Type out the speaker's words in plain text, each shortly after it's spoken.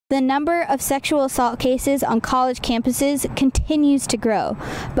The number of sexual assault cases on college campuses continues to grow,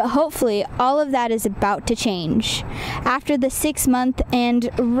 but hopefully all of that is about to change. After the 6-month and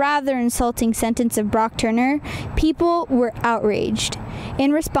rather insulting sentence of Brock Turner, people were outraged.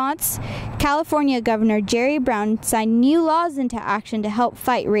 In response, California Governor Jerry Brown signed new laws into action to help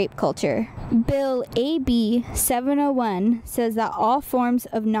fight rape culture. Bill AB 701 says that all forms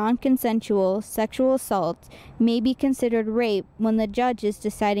of non-consensual sexual assault may be considered rape when the judge is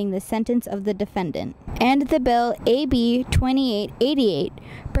deciding the sentence of the defendant. And the bill AB 2888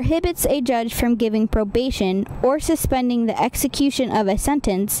 prohibits a judge from giving probation or suspending the execution of a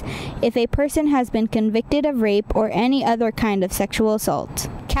sentence if a person has been convicted of rape or any other kind of sexual assault.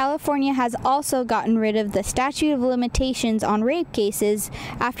 California has also gotten rid of the statute of limitations on rape cases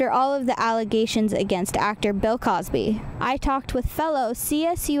after all of the allegations against actor Bill Cosby. I talked with fellow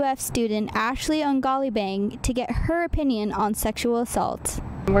CSUF student Ashley Ungalibang to get her opinion on sexual assault.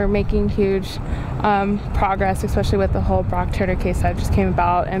 We're making huge progress, especially with the whole Brock Turner case that just came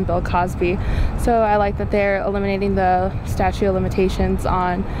about and Bill Cosby. So I like that they're eliminating the statute of limitations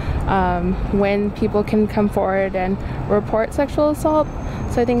on when people can come forward and report sexual assault.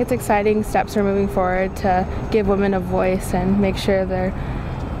 So I think it's exciting steps are moving forward to give women a voice and make sure they're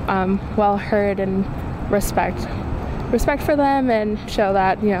well heard and respect for them, and show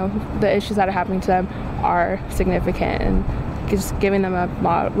that the issues that are happening to them are significant, and just giving them a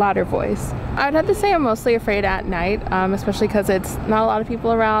louder voice. I'd have to say I'm mostly afraid at night, especially because it's not a lot of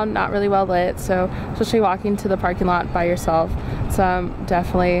people around, not really well lit, so especially walking to the parking lot by yourself. So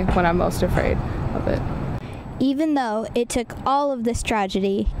definitely when I'm most afraid of it. Even though it took all of this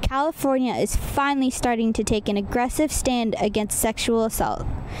tragedy, California is finally starting to take an aggressive stand against sexual assault.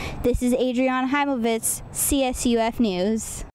 This is Adriana Hymovitz, CSUF News.